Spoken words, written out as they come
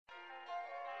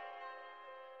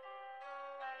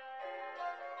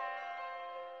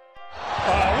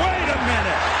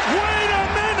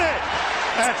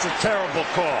That's a terrible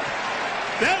call.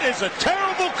 That is a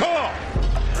terrible call.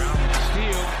 Brown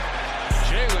steal.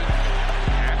 Jalen.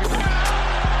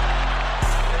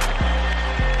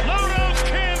 Blow those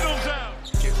candles out.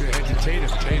 Gets it ahead to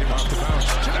Tatum. Tatum off the bounce.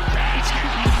 To the basket.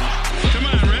 Come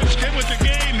on, Rips. Get with the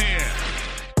game here.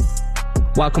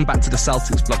 Welcome back to the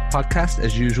CelticsPod podcast.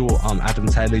 As usual, I'm Adam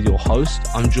Taylor, your host.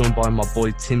 I'm joined by my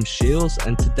boy Tim Shields,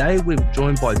 and today we're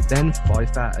joined by Ben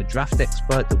Pfeifer, a draft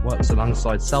expert that works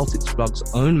alongside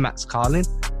CelticsPod's own Max Carlin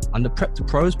on the Prep to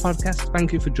Pros podcast.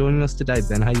 Thank you for joining us today,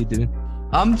 Ben. How you doing?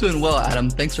 I'm doing well, Adam.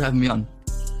 Thanks for having me on.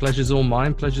 Pleasure's all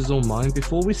mine. Pleasure's all mine.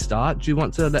 Before we start, do you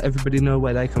want to let everybody know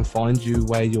where they can find you,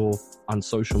 where you're on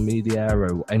social media,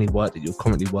 or any work that you're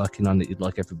currently working on that you'd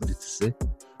like everybody to see?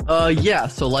 Yeah,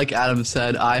 so like Adam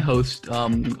said, I host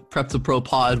Prep to Pro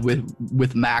Pod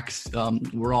with Max.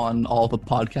 We're on all the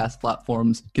podcast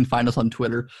platforms. You can find us on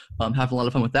Twitter. Having a lot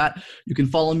of fun with that. You can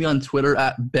follow me on Twitter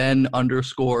at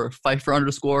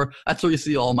Ben_Pfeifer_. That's where you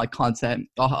see all my content.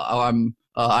 I'm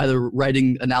either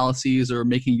writing analyses or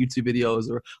making YouTube videos,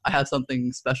 or I have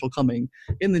something special coming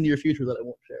in the near future that I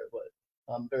won't share, but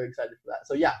I'm very excited for that.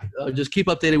 So yeah, just keep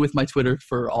updated with my Twitter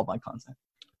for all my content.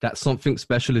 That something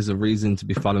special is a reason to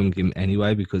be following him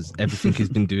anyway, because everything he's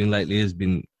been doing lately has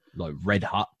been like red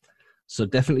hot. So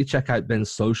definitely check out Ben's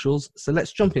socials. So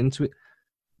let's jump into it.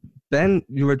 Ben,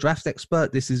 you're a draft expert.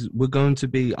 We're going to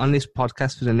be on this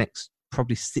podcast for the next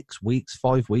probably 6 weeks,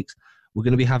 5 weeks. We're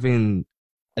going to be having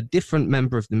a different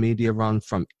member of the media on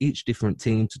from each different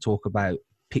team to talk about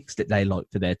picks that they like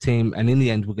for their team. And in the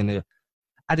end, we're going to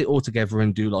add it all together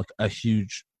and do like a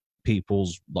huge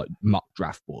people's like mock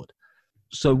draft board.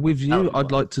 So with you,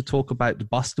 I'd like to talk about the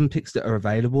Boston picks that are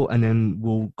available, and then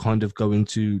we'll kind of go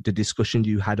into the discussion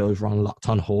you had over on Locked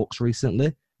on Hawks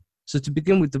recently. So to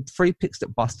begin with, the 3 picks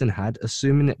that Boston had,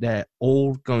 assuming that they're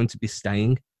all going to be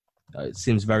staying, it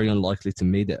seems very unlikely to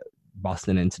me that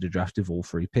Boston entered the draft with all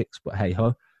 3 picks, but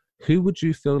hey-ho. Who would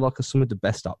you feel like are some of the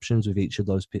best options with each of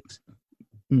those picks?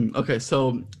 Okay,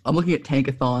 so I'm looking at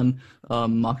Tankathon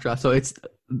mock draft. So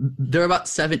they're about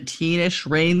 17-ish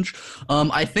range.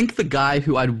 I think the guy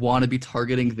who I'd want to be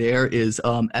targeting there is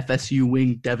FSU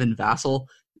wing Devin Vassell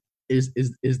is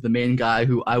the main guy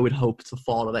who I would hope to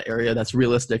fall to that area that's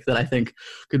realistic, that I think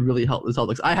could really help the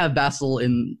Celtics. I have Vassell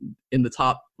in the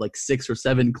top like 6 or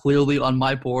 7 clearly on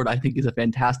my board. I think he's a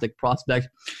fantastic prospect.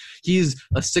 He's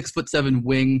a 6'7"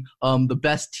 wing, the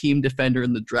best team defender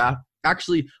in the draft.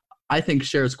 Actually, I think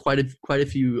shares quite a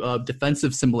few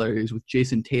defensive similarities with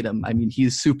Jason Tatum. I mean,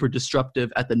 he's super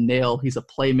disruptive at the nail. He's a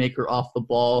playmaker off the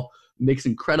ball, makes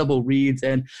incredible reads,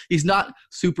 and he's not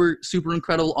super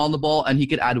incredible on the ball, and he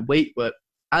could add weight, but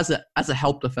as a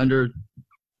help defender,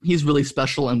 he's really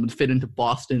special and would fit into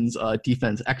Boston's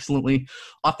defense excellently.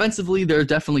 Offensively, there are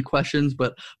definitely questions,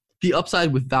 but the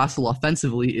upside with Vassell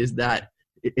offensively is that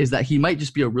he might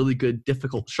just be a really good,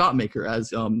 difficult shot maker, as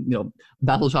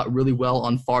Vassell shot really well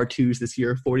on far twos this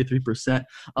year, 43%.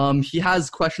 He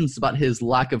has questions about his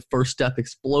lack of first step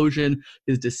explosion,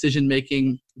 his decision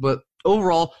making, but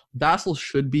overall, Vassell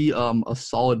should be a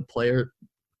solid player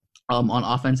on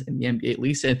offense in the NBA at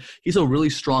least, and he's a really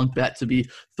strong bet to be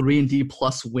 3-and-D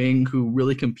plus wing who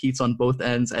really competes on both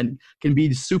ends and can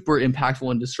be super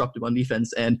impactful and disruptive on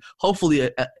defense. And hopefully,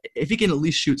 if he can at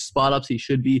least shoot spot ups, he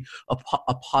should be a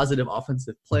positive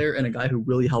offensive player and a guy who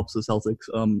really helps the Celtics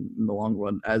in the long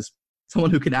run as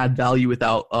someone who can add value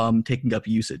without taking up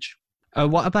usage.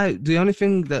 What about the only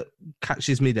thing that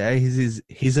catches me there is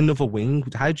he's another wing.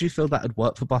 How do you feel that would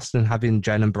work for Boston, having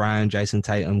Jaylen Brown, Jason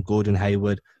Tatum, Gordon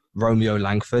Hayward, Romeo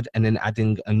Langford, and then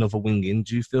adding another wing in?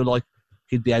 Do you feel like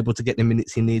he'd be able to get the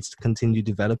minutes he needs to continue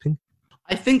developing?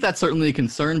 I think that's certainly a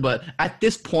concern, but at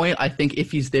this point, I think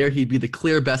if he's there, he'd be the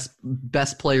clear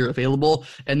best player available,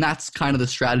 and that's kind of the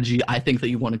strategy I think that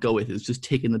you want to go with, is just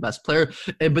taking the best player.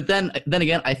 But then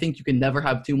again, I think you can never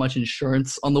have too much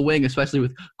insurance on the wing, especially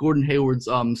with Gordon Hayward's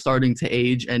starting to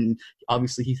age, and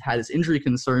obviously he's had his injury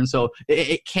concern, so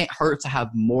it can't hurt to have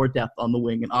more depth on the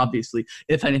wing. And obviously,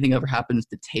 if anything ever happens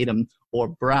to Tatum or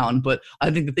Brown, but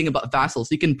I think the thing about Vassell is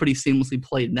he can pretty seamlessly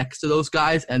play next to those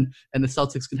guys, and the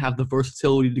Celtics can have the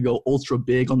versatility to go ultra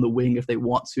big on the wing if they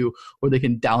want to, or they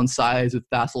can downsize with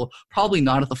Vassell. Probably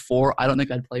not at the 4. I don't think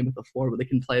I'd play him at the 4, but they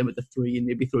can play him at the 3 and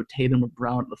maybe throw Tatum or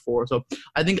Brown at the 4. So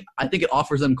I think it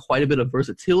offers them quite a bit of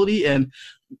versatility, and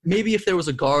maybe if there was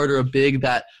a guard or a big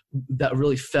that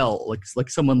really fell, like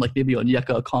someone like maybe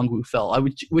Onyeka Okongwu fell,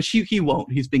 which he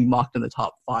won't. He's being mocked in the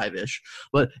top 5-ish,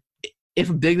 but if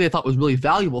a big they thought was really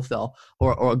valuable fell,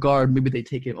 or a guard, maybe they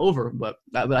take him over. But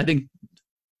I think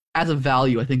as a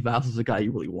value, I think Vassell's a guy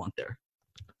you really want there.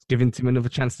 giving Tim another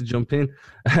chance to jump in.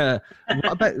 What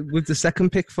about with the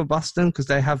second pick for Boston? Because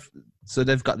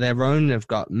they've got their own, they've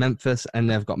got Memphis, and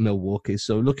they've got Milwaukee.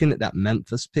 So looking at that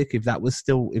Memphis pick, if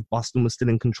Boston was still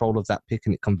in control of that pick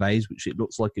and it conveys, which it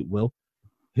looks like it will,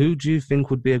 who do you think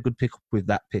would be a good pick with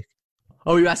that pick?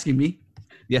 Oh, you're asking me?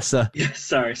 Yes, sir. Yeah,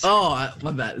 sorry. Oh,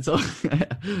 my bad. So,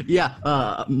 yeah,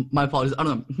 my apologies. I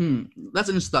don't know. That's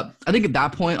an interesting thought. I think at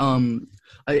that point,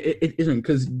 it isn't,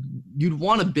 because you'd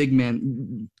want a big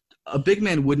man. A big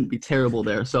man wouldn't be terrible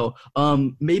there. So,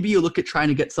 maybe you look at trying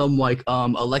to get some like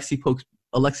Alexei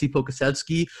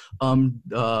Pokasevsky,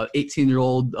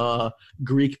 18-year-old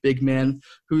Greek big man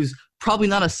who's probably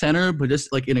not a center, but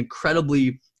just like an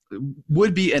incredibly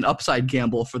would be an upside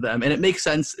gamble for them. And it makes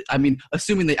sense. I mean,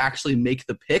 assuming they actually make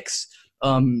the picks,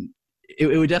 it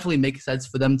would definitely make sense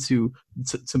for them to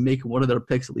make one of their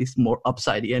picks at least more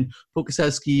upside. And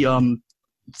Pokasevsky,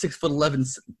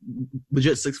 6'11",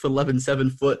 legit 6'11", 7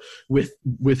 foot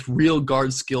with real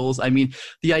guard skills. I mean,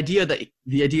 the idea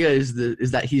is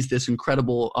that he's this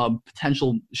incredible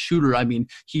potential shooter. I mean,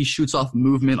 he shoots off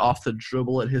movement, off the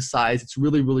dribble at his size. It's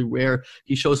really, really rare.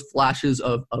 He shows flashes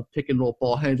of pick and roll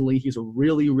ball handling. He's a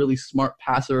really, really smart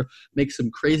passer, makes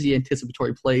some crazy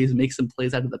anticipatory plays, makes some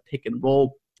plays out of the pick and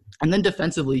roll. And then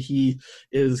defensively, he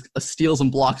is a steals and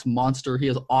blocks monster. He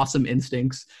has awesome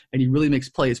instincts, and he really makes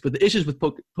plays. But the issues with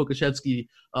Pokashevsky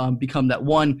become that,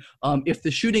 one, if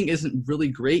the shooting isn't really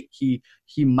great, he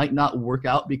might not work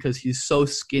out because he's so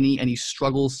skinny and he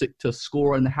struggles to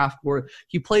score in the half court.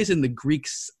 He plays in the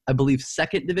Greeks, I believe,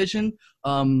 second division,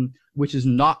 which is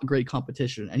not great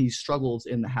competition, and he struggles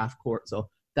in the half court. So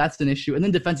that's an issue. And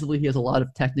then defensively, he has a lot of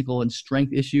technical and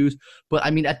strength issues. But,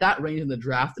 I mean, at that range in the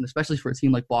draft, and especially for a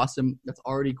team like Boston that's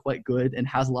already quite good and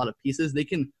has a lot of pieces, they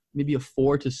can maybe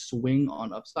afford to swing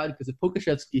on upside, because if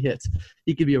Pokashevsky hits,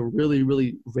 he could be a really,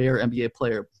 really rare NBA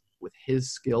player with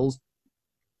his skills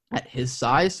at his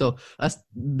size. So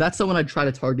that's someone I'd try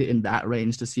to target in that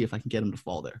range to see if I can get him to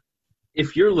fall there.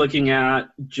 If you're looking at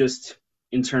just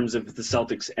in terms of the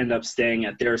Celtics end up staying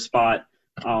at their spot,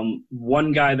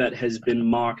 one guy that has been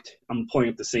mocked, I'm pulling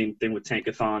up the same thing with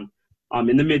Tankathon,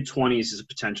 in the mid-20s is a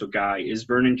potential guy, is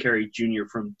Vernon Carey Jr.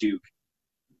 from Duke.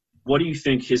 What do you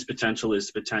think his potential is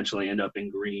to potentially end up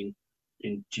in Green?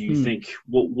 And do you think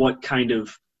what kind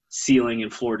of ceiling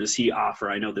and floor does he offer?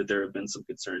 I know that there have been some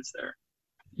concerns there.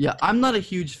 Yeah, I'm not a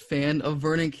huge fan of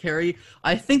Vernon Carey.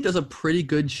 I think there's a pretty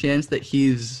good chance that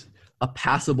he's a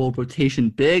passable rotation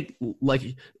big.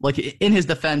 Like in his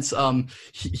defense,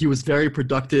 he was very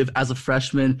productive as a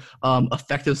freshman,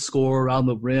 effective scorer around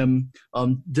the rim,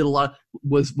 did a lot,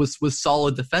 was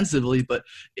solid defensively, but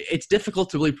it's difficult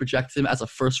to really project him as a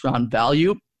first round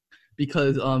value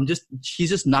because he's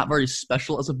just not very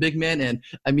special as a big man. And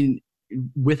I mean,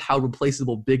 with how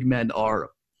replaceable big men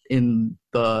are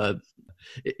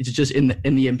it's just in the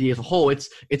NBA as a whole,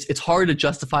 it's hard to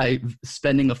justify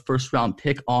spending a first round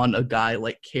pick on a guy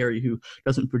like Carey who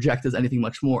doesn't project as anything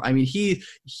much more. I mean,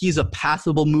 he's a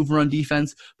passable mover on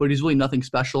defense, but he's really nothing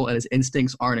special, and his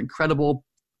instincts aren't incredible.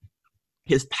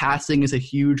 His passing is a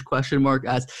huge question mark,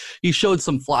 as he showed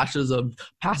some flashes of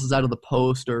passes out of the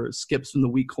post or skips from the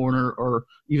weak corner or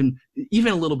even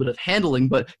a little bit of handling,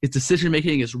 but his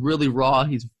decision-making is really raw.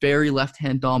 He's very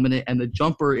left-hand dominant, and the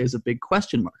jumper is a big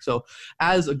question mark. So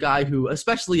as a guy who,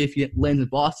 especially if he lands in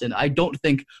Boston, I don't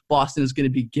think Boston is going to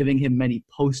be giving him many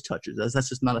post touches, as that's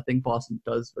just not a thing Boston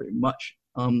does very much.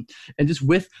 And just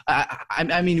with,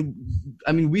 I mean,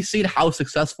 we've seen how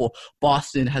successful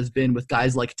Boston has been with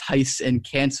guys like Tice and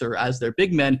Cancer as their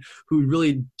big men who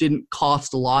really didn't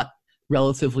cost a lot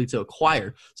relatively to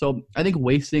acquire. So I think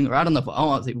wasting, or I don't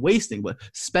want to say wasting, but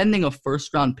spending a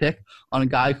first round pick on a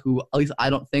guy who at least I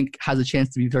don't think has a chance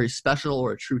to be very special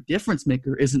or a true difference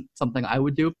maker isn't something I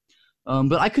would do.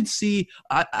 But I could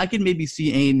maybe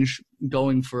see Ainge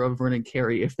going for a Vernon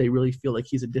Carey if they really feel like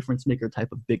he's a difference maker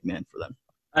type of big man for them.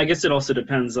 I guess it also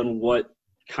depends on what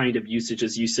kind of usage,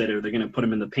 as you said. Are they going to put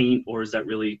him in the paint, or is that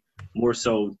really more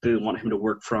so they want him to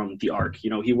work from the arc? You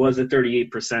know, he was a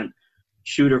 38%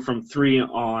 shooter from three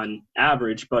on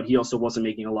average, but he also wasn't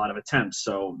making a lot of attempts.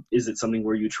 So is it something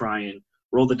where you try and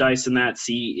roll the dice in that,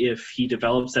 see if he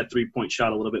develops that three-point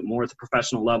shot a little bit more at the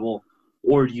professional level,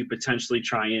 or do you potentially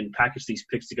try and package these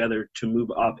picks together to move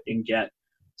up and get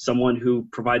someone who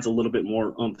provides a little bit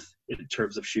more oomph in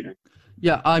terms of shooting?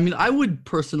 Yeah, I mean, I would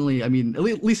personally, I mean, at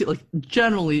least like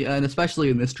generally, and especially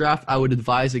in this draft, I would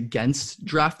advise against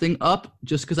drafting up,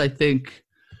 just because I think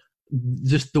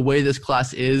just the way this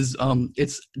class is,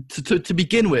 it's to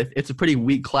begin with, it's a pretty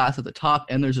weak class at the top,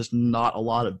 and there's just not a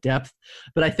lot of depth.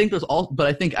 But I think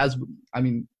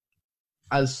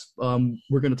as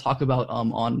we're going to talk about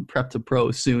on Prep to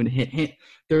Pro soon,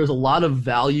 there's a lot of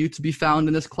value to be found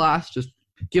in this class, just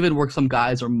given where some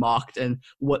guys are mocked and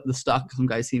what the stock of some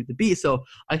guys seem to be. So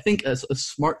I think a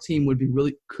smart team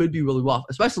could be really well,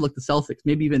 especially like the Celtics,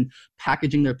 maybe even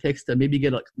packaging their picks to maybe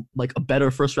get like a better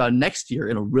first round next year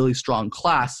in a really strong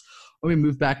class, or we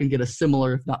move back and get a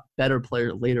similar, if not better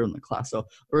player later in the class. So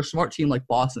for a smart team like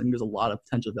Boston, there's a lot of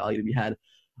potential value to be had.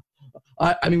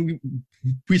 I mean,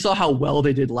 we saw how well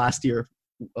they did last year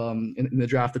in the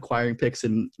draft, acquiring picks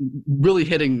and really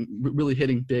hitting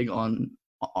big on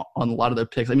a lot of their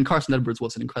picks. I mean, Carson Edwards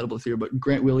wasn't incredible this year, but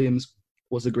Grant Williams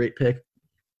was a great pick.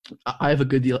 I have a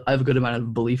good amount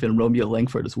of belief in Romeo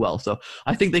Langford as well. So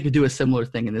I think they could do a similar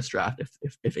thing in this draft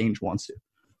if Ainge wants to.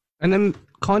 And then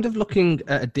kind of looking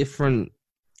at a different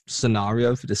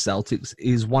scenario for the Celtics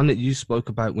is one that you spoke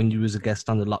about when you was a guest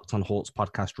on the Locked on Hawks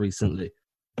podcast recently.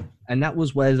 And that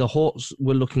was where the Hawks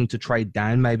were looking to trade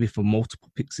down maybe for multiple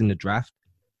picks in the draft.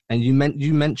 And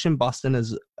you mentioned Boston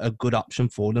as a good option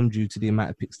for them due to the amount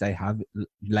of picks they have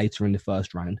later in the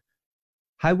first round.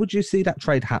 How would you see that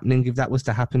trade happening if that was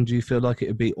to happen? Do you feel like it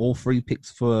would be all 3 picks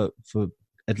for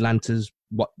Atlanta's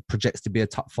what projects to be a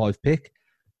top 5 pick?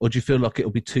 Or do you feel like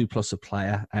it'll be 2 plus a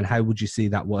player? And how would you see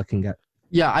that working out?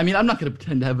 Yeah, I mean, I'm not going to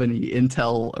pretend to have any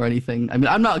intel or anything. I mean,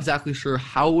 I'm not exactly sure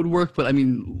how it would work, but I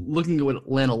mean, looking at what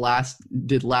Atlanta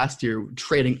did last year,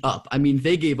 trading up, I mean,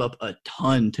 they gave up a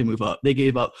ton to move up. They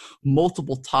gave up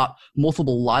multiple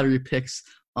lottery picks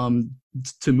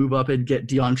to move up and get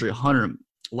DeAndre Hunter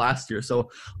last year. So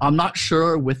I'm not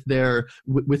sure without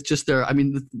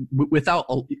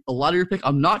a lottery pick,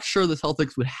 I'm not sure the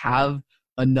Celtics would have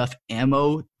enough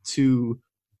ammo to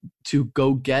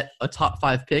go get a top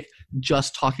 5 pick,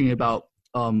 just talking about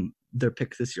their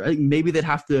picks this year. I think maybe they'd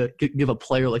have to give a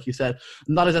player, like you said.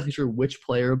 I'm not exactly sure which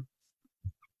player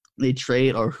they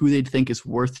trade or who they'd think is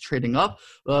worth trading up,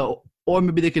 or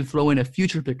maybe they could throw in a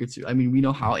future pick or two. I mean, we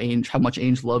know how much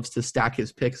Ainge loves to stack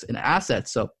his picks and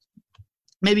assets, so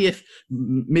maybe if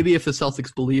the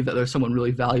Celtics believe that there's someone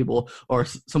really valuable or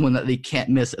someone that they can't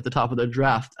miss at the top of the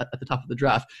draft,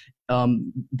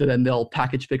 then they'll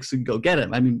package picks and go get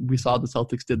him. I mean, we saw the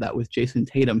Celtics did that with Jason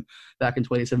Tatum back in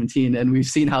 2017, and we've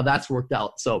seen how that's worked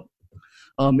out. So,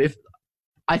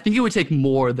 I think it would take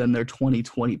more than their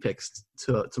 2020 picks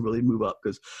to really move up,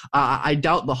 because I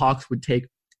doubt the Hawks would take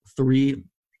 3, at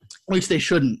least they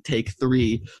shouldn't take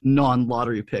 3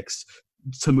 non-lottery picks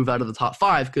to move out of the top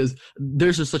 5, because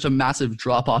there's just such a massive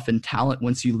drop-off in talent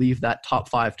once you leave that top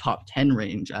 5, top 10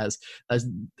 range, as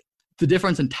the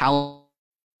difference in talent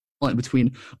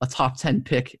between a top 10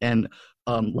 pick and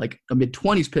like a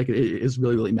mid-20s pick is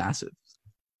really, really massive.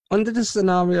 Under the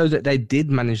scenario that they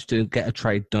did manage to get a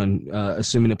trade done,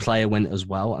 assuming a player went as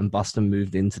well and Boston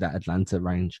moved into that Atlanta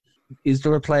range, is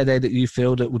there a player there that you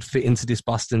feel that would fit into this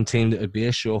Boston team that would be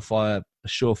a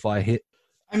surefire hit?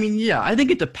 I mean, yeah, I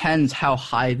think it depends how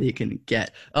high they can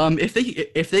get.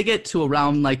 If they get to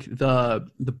around like the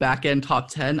back end top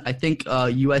 10, I think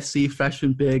USC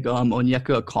freshman big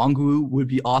Onyeka Okongwu would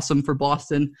be awesome for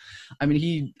Boston. I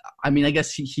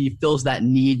guess he fills that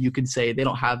need. You could say they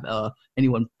don't have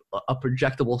anyone a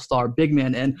projectable star big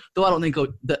man, and though I don't think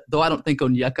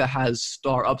Onyeka has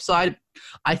star upside,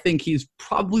 I think he's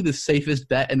probably the safest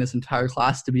bet in this entire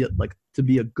class to be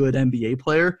a good NBA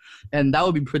player, and that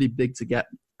would be pretty big to get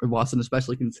for Boston,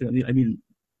 especially considering Onyeka,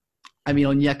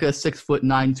 6'9",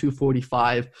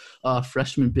 245,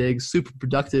 freshman big, super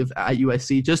productive at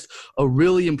USC, just a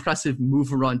really impressive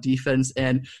mover on defense,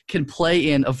 and can play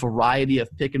in a variety of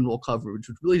pick and roll coverage,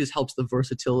 which really just helps the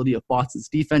versatility of Boston's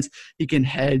defense. He can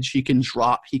hedge, he can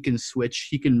drop, he can switch,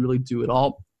 he can really do it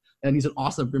all. And he's an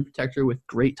awesome rim protector with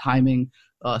great timing,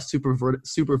 super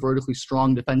vertically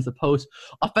strong defensive post.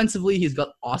 Offensively, he's got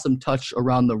awesome touch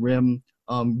around the rim,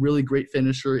 really great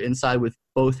finisher inside with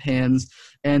both hands.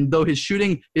 And though his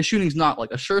shooting's not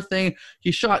like a sure thing,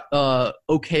 he shot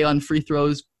okay on free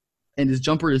throws, and his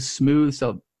jumper is smooth.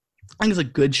 So I think there's a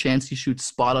good chance he shoots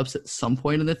spot ups at some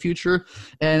point in the future.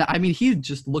 And I mean, he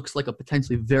just looks like a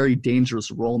potentially very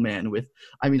dangerous roll man with,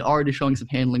 already showing some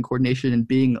handling coordination and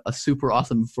being a super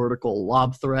awesome vertical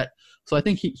lob threat. So I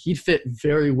think he'd fit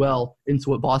very well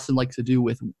into what Boston likes to do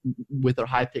with their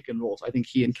high pick and rolls. I think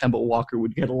he and Kemba Walker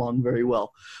would get along very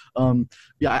well.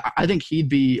 I think he'd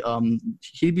be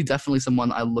definitely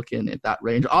someone I look in at that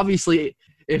range. Obviously,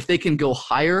 if they can go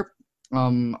higher,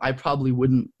 I probably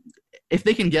wouldn't. If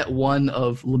they can get one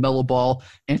of LaMelo Ball,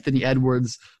 Anthony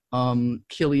Edwards,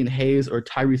 Killian Hayes, or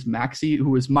Tyrese Maxey,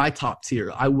 who is my top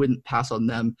tier, I wouldn't pass on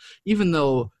them, even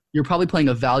though you're probably playing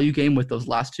a value game with those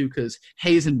last two, because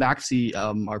Hayes and Maxey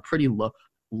are pretty low.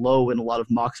 low in a lot of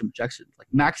mocks and projections. Like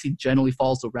Maxey generally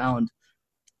falls around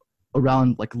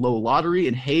like low lottery,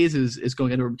 and Hayes is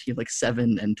going anywhere between like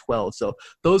 7 and 12. So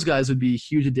those guys would be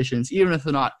huge additions, even if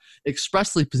they're not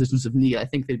expressly positions of need. I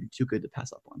think they'd be too good to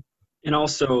pass up on. And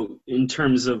also, in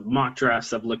terms of mock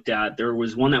drafts I've looked at, there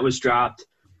was one that was dropped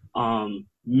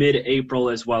mid-April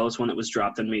as well as one that was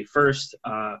dropped on May 1st.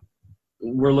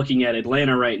 We're looking at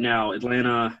Atlanta right now.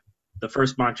 Atlanta, the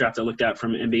first mock draft I looked at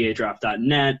from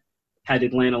NBADraft.net, had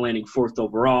Atlanta landing 4th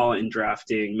overall and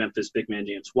drafting Memphis big man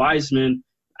James Wiseman.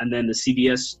 And then the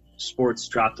CBS Sports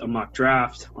dropped a mock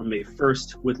draft on May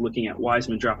 1st with looking at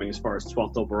Wiseman dropping as far as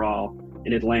 12th overall,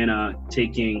 and Atlanta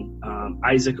taking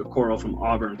Isaac Okoro from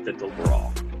Auburn 5th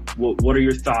overall. What are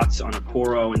your thoughts on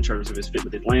Okoro in terms of his fit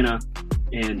with Atlanta,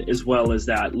 and as well as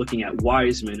that, looking at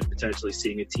Wiseman and potentially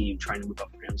seeing a team trying to move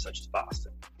up for him, such as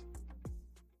Boston?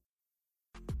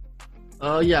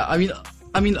 Yeah, I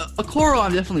mean, Okoro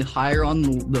I'm definitely higher on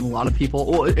than a lot of people.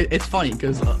 Well, it's funny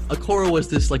because Okoro was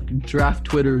this like draft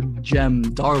Twitter gem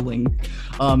darling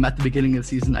at the beginning of the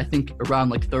season. I think around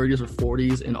like 30s or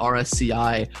 40s in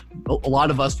RSCI. A lot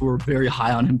of us were very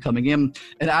high on him coming in,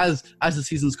 and as the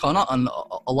season's gone on,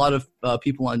 a lot of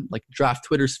people on like draft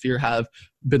Twitter sphere have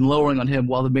been lowering on him,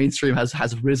 while the mainstream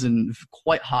has risen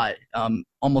quite high,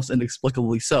 almost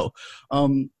inexplicably so.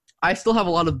 I still have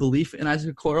a lot of belief in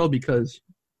Isaac Okoro because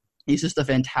he's just a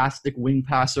fantastic wing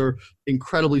passer,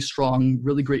 incredibly strong,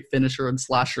 really great finisher and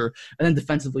slasher. And then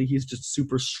defensively, he's just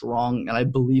super strong, and I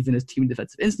believe in his team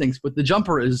defensive instincts. But the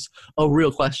jumper is a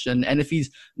real question. And if he's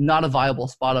not a viable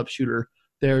spot-up shooter,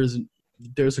 there's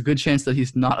a good chance that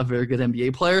he's not a very good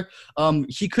NBA player.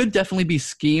 He could definitely be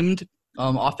schemed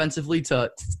offensively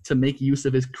to make use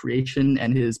of his creation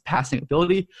and his passing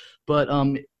ability. But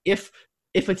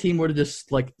if a team were to just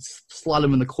like slot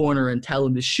him in the corner and tell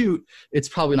him to shoot, it's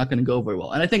probably not going to go very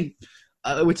well. And I think,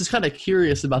 which is kind of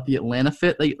curious about the Atlanta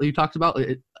fit that you talked about,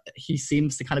 he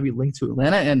seems to kind of be linked to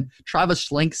Atlanta, and Travis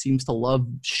Schlenk seems to love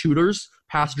shooters,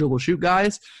 pass, dribble, shoot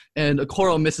guys, and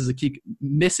Okoro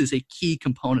misses a key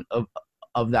component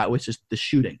of that, which is the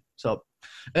shooting. So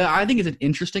I think it's an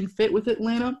interesting fit with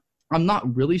Atlanta. I'm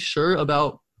not really sure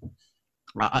about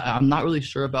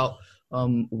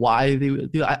why they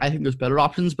would do. I think there's better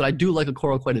options, but I do like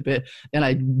Okoro quite a bit. And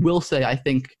I will say, I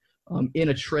think in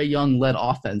a Trae Young led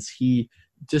offense, he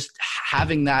just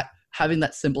having that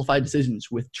simplified decisions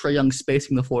with Trae Young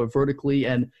spacing the floor vertically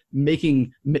and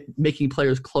making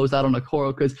players close out on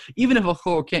Okoro. Because even if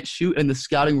Okoro can't shoot and the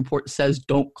scouting report says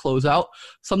don't close out,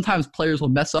 sometimes players will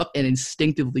mess up and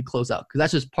instinctively close out, because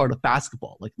that's just part of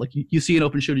basketball. Like you see an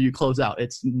open shooter, you close out.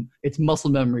 It's muscle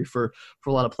memory for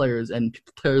a lot of players, and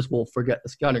players will forget the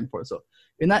scouting report. So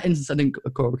in that instance, I think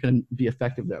Okoro can be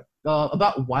effective there.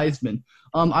 About Wiseman,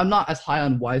 I'm not as high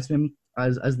on Wiseman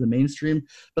as the mainstream,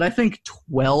 but I think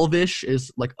 12-ish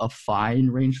is like a fine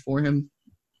range for him.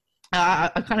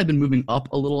 I've kind of been moving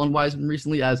up a little on Wiseman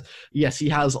recently, as yes, he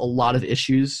has a lot of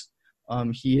issues.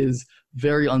 He is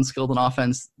very unskilled in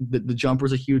offense. The jumper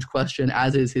is a huge question,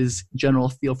 as is his general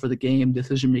feel for the game,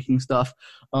 decision-making stuff.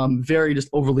 Very just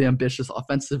overly ambitious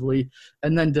offensively.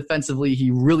 And then defensively,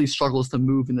 he really struggles to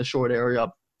move in the short area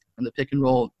and the pick and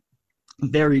roll.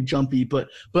 Very jumpy, but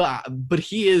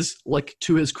he is, like,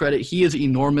 to his credit, he is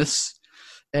enormous,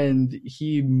 and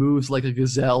he moves like a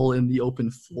gazelle in the open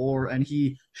floor, and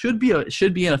he should be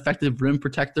an effective rim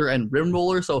protector and rim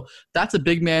roller. So that's a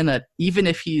big man that, even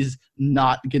if he's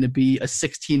not going to be a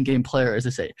 16-game player, as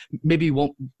I say, maybe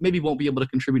won't be able to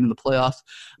contribute in the playoffs,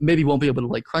 maybe won't be able to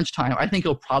like crunch time. I think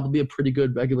he'll probably be a pretty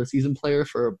good regular season player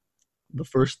for the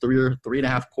first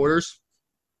 3.5 quarters.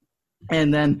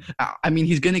 And then, I mean,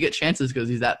 he's going to get chances because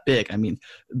he's that big. I mean,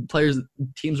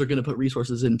 teams are going to put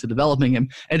resources into developing him.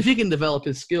 And if he can develop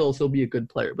his skills, he'll be a good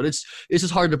player. But it's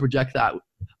just hard to project that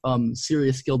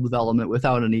serious skill development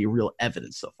without any real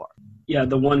evidence so far. Yeah,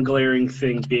 the one glaring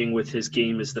thing being with his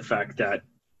game is the fact that,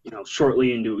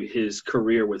 shortly into his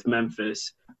career with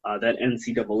Memphis, that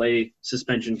NCAA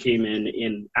suspension came in,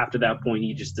 and after that point,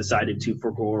 he just decided to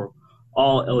forego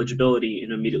all eligibility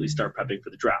and immediately start prepping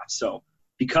for the draft. So,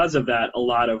 because of that, a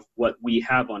lot of what we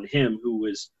have on him,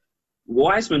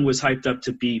 Wiseman was hyped up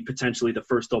to be potentially the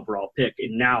first overall pick,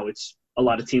 and now it's a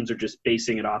lot of teams are just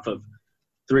basing it off of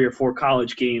 3 or 4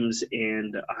 college games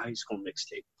and a high school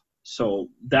mixtape. So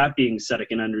that being said, I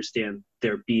can understand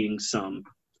there being some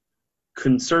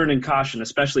concern and caution,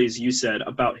 especially as you said,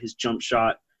 about his jump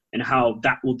shot and how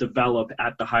that will develop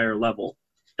at the higher level.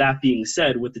 That being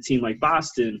said, with a team like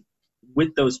Boston,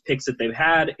 with those picks that they've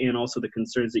had, and also the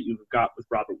concerns that you've got with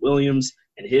Robert Williams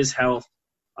and his health,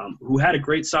 who had a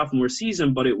great sophomore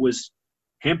season, but it was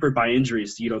hampered by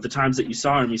injuries. You know, the times that you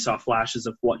saw him, you saw flashes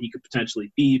of what he could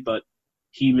potentially be, but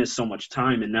he missed so much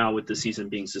time. And now with the season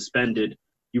being suspended,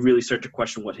 you really start to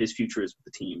question what his future is with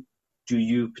the team. Do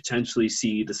you potentially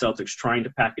see the Celtics trying to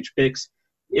package picks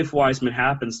if Wiseman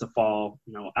happens to fall,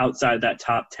 you know, outside that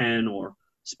top 10 or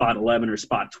spot 11 or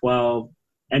spot 12,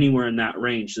 anywhere in that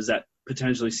range? Does that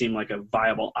potentially seem like a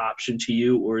viable option to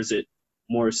you, or is it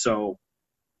more so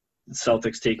the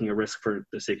Celtics taking a risk for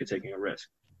the sake of taking a risk?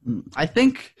 I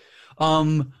think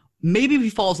maybe if he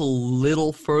falls a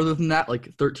little further than that,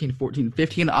 like 13, 14,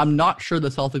 15, I'm not sure the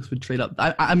Celtics would trade up.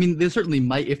 I mean, they certainly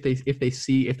might if they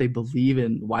believe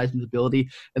in Wiseman's ability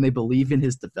and they believe in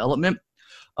his development.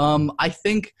 I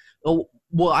think,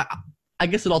 I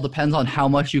guess it all depends on how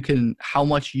much you have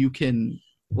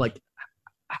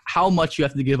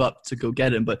to give up to go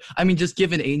get him. But I mean, just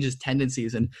given Ainge's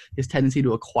tendencies and his tendency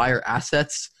to acquire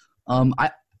assets,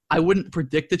 I wouldn't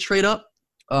predict a trade up.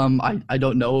 I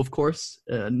don't know, of course.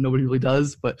 Nobody really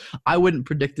does, but I wouldn't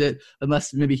predict it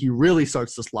unless maybe he really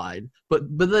starts to slide. But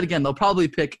then again, they'll probably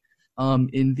pick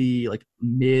in the like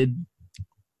mid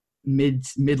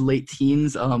late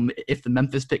teens. If the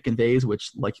Memphis pick conveys,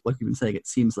 which like you've been saying, it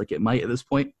seems like it might at this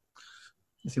point.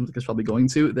 It seems like it's probably going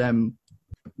to.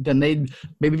 Then they'd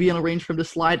maybe be in a range for him to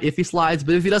slide if he slides.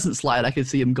 But if he doesn't slide, I could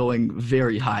see him going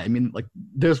very high. I mean, like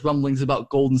there's rumblings about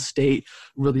Golden State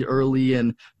really early,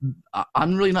 and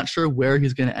I'm really not sure where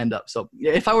he's going to end up. So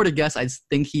if I were to guess, I'd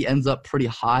think he ends up pretty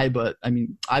high. But I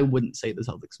mean, I wouldn't say the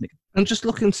Celtics make it. I'm just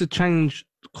looking to change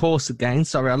course again.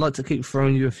 Sorry, I like to keep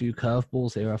throwing you a few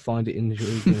curveballs here. I find it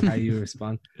intriguing how you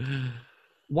respond.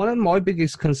 One of my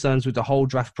biggest concerns with the whole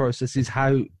draft process is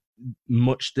how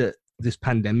much that this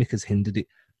pandemic has hindered it.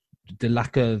 The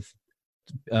lack of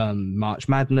March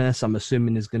Madness, I'm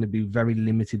assuming there's going to be very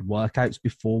limited workouts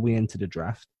before we enter the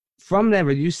draft. From there,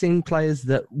 are you seeing players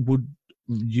that would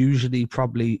usually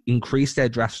probably increase their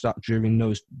draft stock during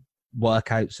those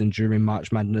workouts and during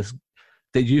March Madness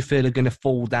that you feel are going to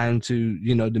fall down to,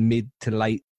 you know, the mid to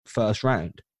late first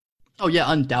round? Oh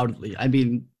yeah, undoubtedly. I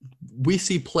mean, we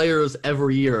see players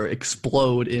every year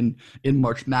explode in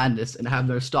March Madness and have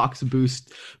their stocks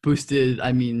boosted.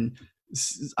 I mean,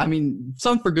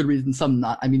 some for good reason, some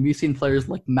not. I mean, we've seen players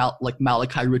like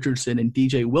Malachi Richardson and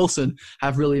DJ Wilson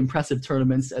have really impressive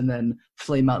tournaments and then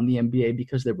flame out in the NBA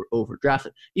because they were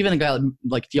overdrafted. Even a guy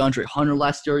like DeAndre Hunter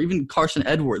last year, even Carson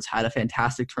Edwards had a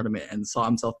fantastic tournament and saw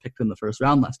himself picked in the first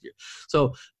round last year.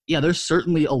 So yeah, there's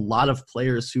certainly a lot of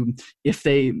players who, if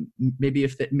they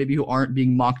who aren't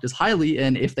being mocked as highly,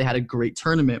 and if they had a great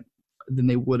tournament, then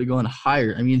they would have gone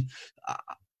higher. I mean,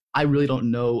 I really don't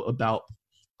know about.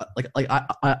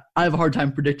 I have a hard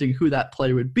time predicting who that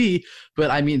player would be, but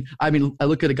I mean, I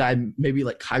look at a guy maybe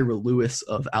like Kyra Lewis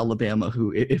of Alabama,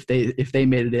 who if they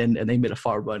made it in and they made a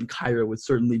far run, Kyra would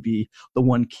certainly be the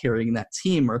one carrying that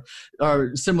team.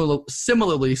 Or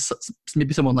similarly,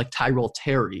 maybe someone like Tyrell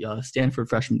Terry, Stanford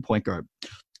freshman point guard,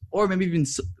 or maybe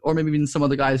even some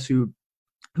other guys who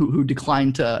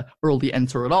declined to early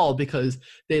enter at all because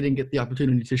they didn't get the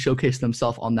opportunity to showcase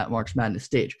themselves on that March Madness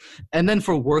stage. And then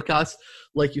for workouts,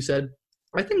 like you said,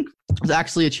 I think there's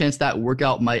actually a chance that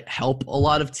workout might help a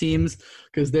lot of teams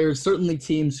because there's certainly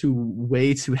teams who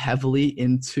weigh too heavily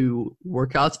into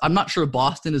workouts. I'm not sure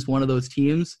Boston is one of those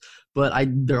teams, but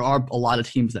there are a lot of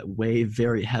teams that weigh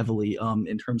very heavily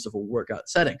in terms of a workout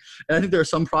setting. And I think there are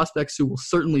some prospects who will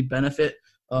certainly benefit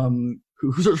who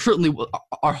certainly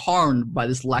are harmed by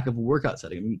this lack of a workout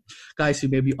setting. I mean, guys who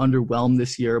may be underwhelmed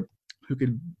this year, who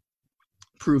could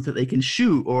prove that they can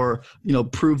shoot or, you know,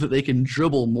 prove that they can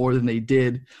dribble more than they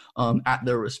did at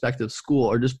their respective school,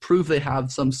 or just prove they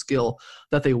have some skill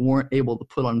that they weren't able to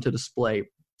put onto display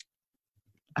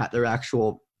at their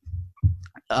actual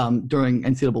during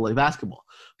NCAA basketball.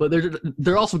 But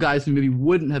there are also guys who maybe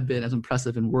wouldn't have been as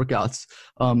impressive in workouts,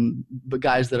 but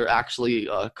guys that are actually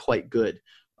quite good.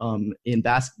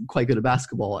 Quite good at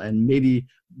basketball, and maybe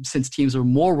since teams are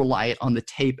more reliant on the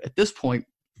tape at this point,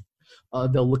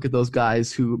 they'll look at those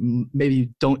guys who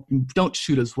maybe don't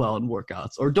shoot as well in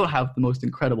workouts or don't have the most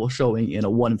incredible showing in a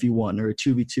 1v1 or a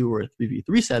 2v2 or a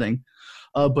 3v3 setting,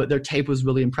 but their tape was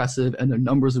really impressive and their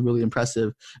numbers are really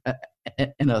impressive,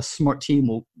 and a smart team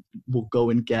will go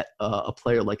and get a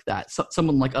player like that. So,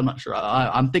 someone like, I'm not sure,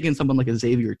 I'm thinking someone like a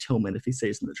Xavier Tillman if he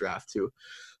stays in the draft too.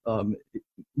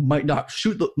 Might not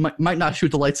shoot the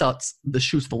lights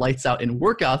out in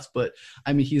workouts, but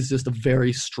I mean, he's just a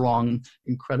very strong,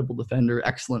 incredible defender,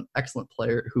 excellent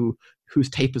player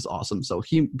whose tape is awesome. So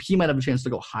he might have a chance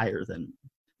to go higher than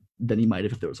he might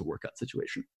have if there was a workout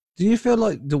situation. Do you feel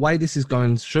like the way this is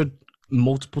going, should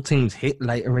multiple teams hit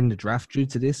later in the draft due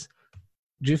to this?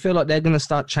 Do you feel like they're going to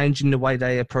start changing the way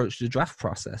they approach the draft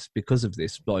process because of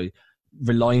this, by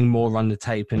relying more on the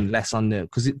tape and less on the?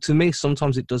 Because to me,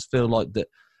 sometimes it does feel like that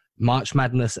March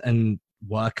Madness and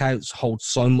workouts hold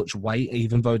so much weight,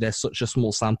 even though they're such a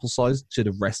small sample size to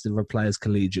the rest of a player's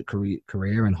collegiate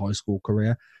career and high school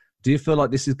career. Do you feel like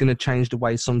this is going to change the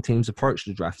way some teams approach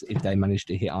the draft if they manage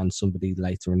to hit on somebody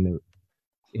later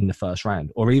in the first round,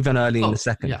 or even early in the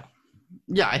second?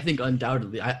 Yeah, I think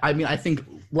undoubtedly. I mean, I think,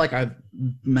 like I've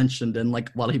mentioned and like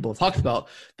a lot of people have talked about,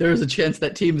 there is a chance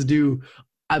that teams do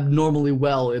abnormally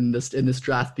well in this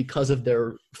draft because of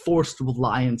their forced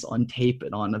reliance on tape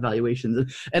and on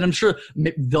evaluations. And I'm sure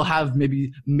they'll have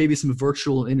maybe some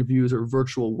virtual interviews or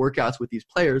virtual workouts with these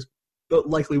players, but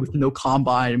likely with no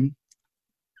combine,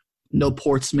 no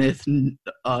Portsmouth, no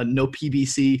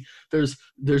PBC. There's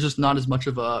just not as much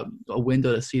of a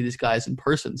window to see these guys in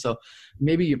person. So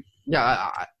maybe,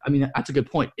 I mean, that's a good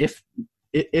point. If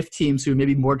teams who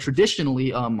maybe more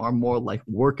traditionally are more like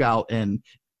workout and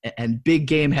big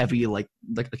game heavy, like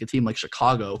a team like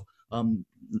Chicago,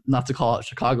 not to call it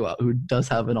Chicago out, who does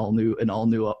have an all new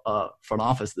front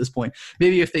office at this point.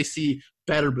 Maybe if they see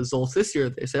better results this year,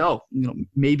 they say, oh,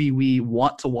 maybe we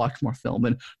want to watch more film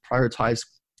and prioritize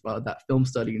that film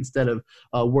study instead of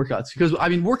workouts. Because, I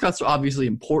mean, workouts are obviously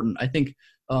important. I think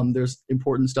there's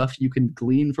important stuff you can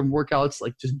glean from workouts,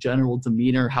 like just general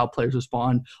demeanor, how players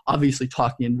respond. Obviously,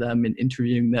 talking to them and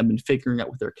interviewing them and figuring out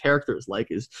what their character is like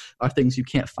are things you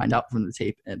can't find out from the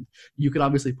tape. And you can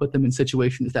obviously put them in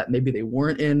situations that maybe they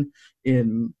weren't put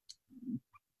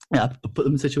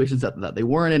them in situations that they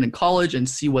weren't in college and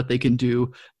see what they can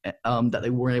do that they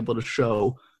weren't able to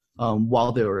show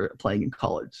while they were playing in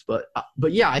college. But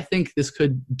yeah, I think this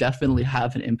could definitely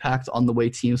have an impact on the way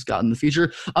teams scout in the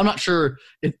future. I'm not sure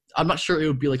it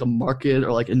would be like a market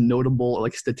or like a notable or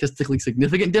like statistically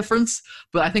significant difference,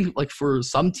 but I think like for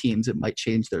some teams it might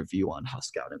change their view on how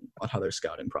their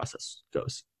scouting process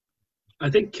goes. I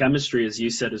think chemistry, as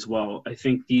you said as well. I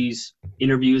think these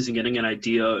interviews and getting an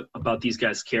idea about these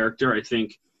guys' character, I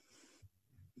think,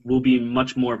 will be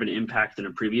much more of an impact than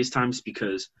in previous times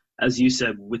because, as you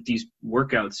said, with these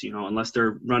workouts, unless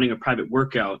they're running a private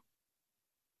workout,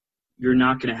 you're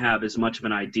not going to have as much of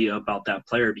an idea about that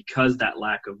player because that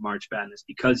lack of March Madness,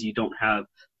 because you don't have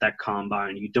that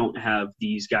combine, you don't have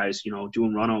these guys,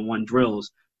 doing one-on-one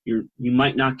drills. You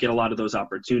might not get a lot of those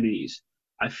opportunities.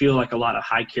 I feel like a lot of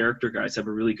high character guys have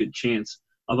a really good chance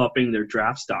of upping their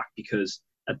draft stock because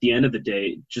at the end of the day,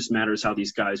 it just matters how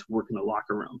these guys work in the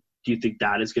locker room. Do you think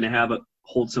that is going to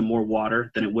hold some more water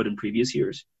than it would in previous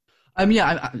years? I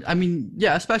mean,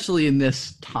 yeah, especially in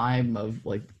this time of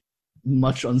like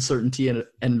much uncertainty and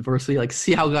adversity, like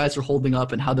see how guys are holding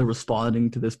up and how they're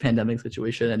responding to this pandemic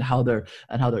situation and how they're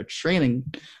training.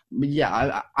 But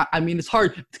yeah, I mean, it's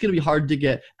hard. It's going to be hard to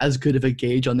get as good of a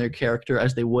gauge on their character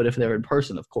as they would if they're in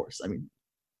person, of course. I mean,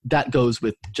 that goes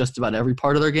with just about every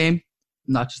part of their game,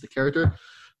 not just the character.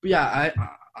 But yeah,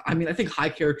 I mean, I think high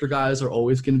character guys are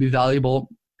always going to be valuable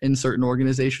in certain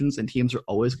organizations, and teams are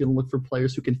always going to look for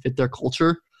players who can fit their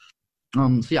culture.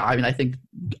 So yeah, I mean, I think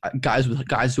guys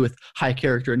with high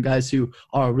character and guys who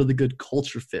are a really good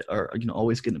culture fit are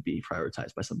always going to be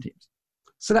prioritized by some teams.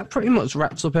 So that pretty much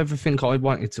wraps up everything I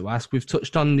wanted to ask. We've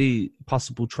touched on the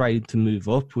possible trade to move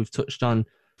up. We've touched on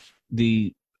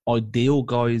the ideal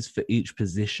guys for each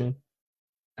position.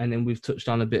 And then we've touched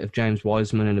on a bit of James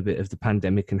Wiseman and a bit of the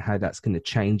pandemic and how that's going to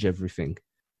change everything.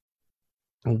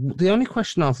 The only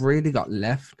question I've really got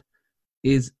left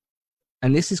is,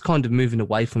 and this is kind of moving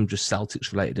away from just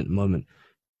Celtics related at the moment,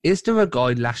 is there a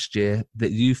guy last year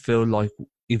that you feel like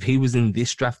if he was in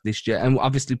this draft this year, and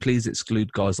obviously please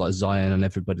exclude guys like Zion and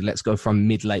everybody, let's go from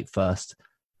mid-late first,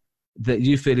 that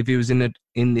you feel if he was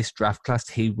in this draft class,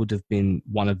 he would have been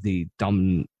one of the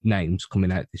dominant names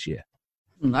coming out this year?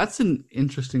 That's an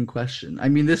interesting question. I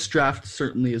mean, this draft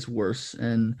certainly is worse.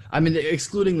 And I mean,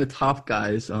 excluding the top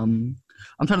guys, I'm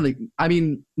trying to think. I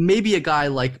mean, maybe a guy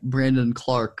like Brandon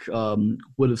Clark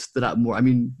would have stood out more. I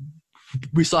mean,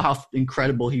 we saw how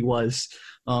incredible he was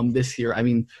this year. I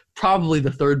mean, probably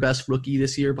the third best rookie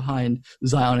this year behind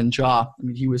Zion and Ja. I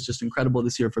mean, he was just incredible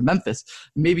this year for Memphis.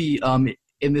 Maybe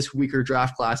in this weaker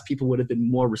draft class, people would have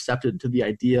been more receptive to the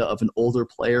idea of an older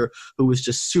player who was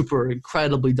just super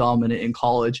incredibly dominant in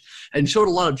college and showed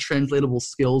a lot of translatable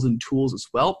skills and tools as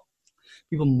well.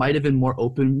 People might have been more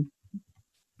open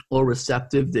or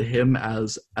receptive to him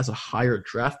as a higher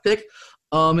draft pick.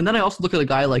 And then I also look at a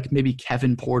guy like maybe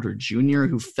Kevin Porter Jr.,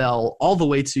 who fell all the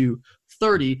way to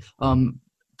 30,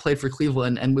 played for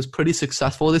Cleveland and was pretty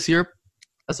successful this year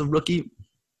as a rookie.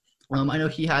 I know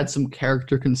he had some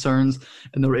character concerns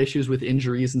and there were issues with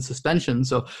injuries and suspension.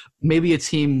 So maybe a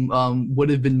team would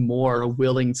have been more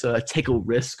willing to take a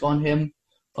risk on him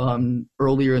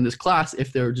earlier in this class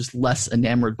if they're just less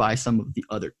enamored by some of the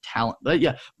other talent.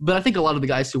 But I think a lot of the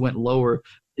guys who went lower,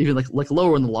 even like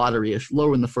lower in the lottery,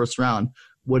 lower in the first round,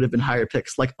 would have been higher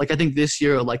picks. Like I think this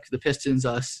year, like the Pistons,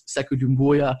 Sekou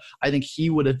Doumbouya, I think he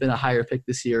would have been a higher pick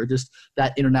this year. Just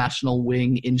that international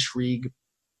wing intrigue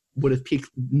would have piqued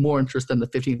more interest than the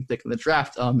 15th pick in the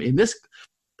draft in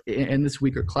this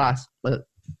weaker class. But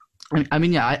I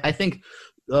mean, I think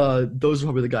those are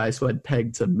probably the guys who I'd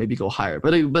pegged to maybe go higher.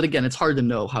 But again, it's hard to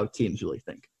know how teams really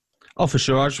think. Oh, for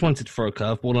sure. I just wanted to throw a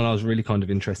curveball, and I was really kind of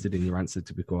interested in your answer,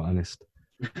 to be quite honest.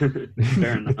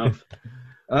 Fair enough.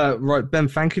 Right, Ben,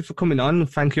 thank you for coming on.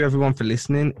 Thank you, everyone, for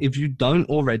listening. If you don't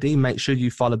already, make sure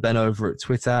you follow Ben over at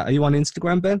Twitter. Are you on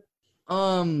Instagram, Ben?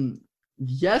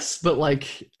 Yes, but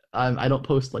like I don't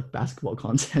post like basketball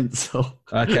content, so.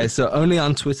 Okay, so only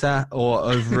on Twitter or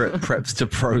over at Preps to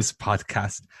Pros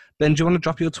podcast. Ben, do you want to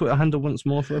drop your Twitter handle once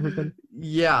more for everybody?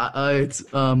 Yeah, it's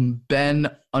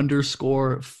Ben_Pfeifer.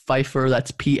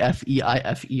 That's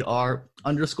Pfeifer.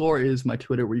 _ is my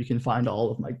Twitter where you can find all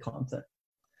of my content.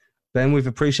 Ben, we've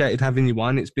appreciated having you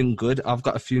on. It's been good. I've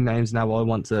got a few names now I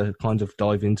want to kind of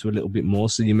dive into a little bit more,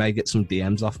 so you may get some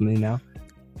DMs off me now.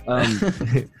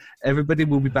 Everybody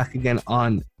will be back again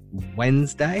on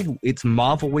Wednesday. It's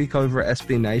Marvel week over at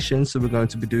SB Nation, so we're going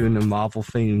to be doing a Marvel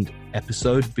themed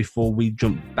episode before we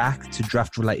jump back to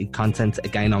draft related content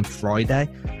again on Friday,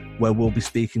 where we'll be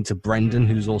speaking to Brendan,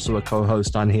 who's also a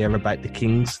co-host on here, about the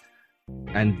Kings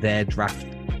and their draft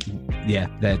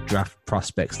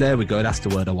prospects. There we go, that's the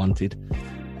word I wanted.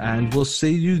 And we'll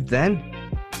see you then.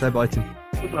 Say bye, Tim.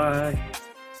 Goodbye.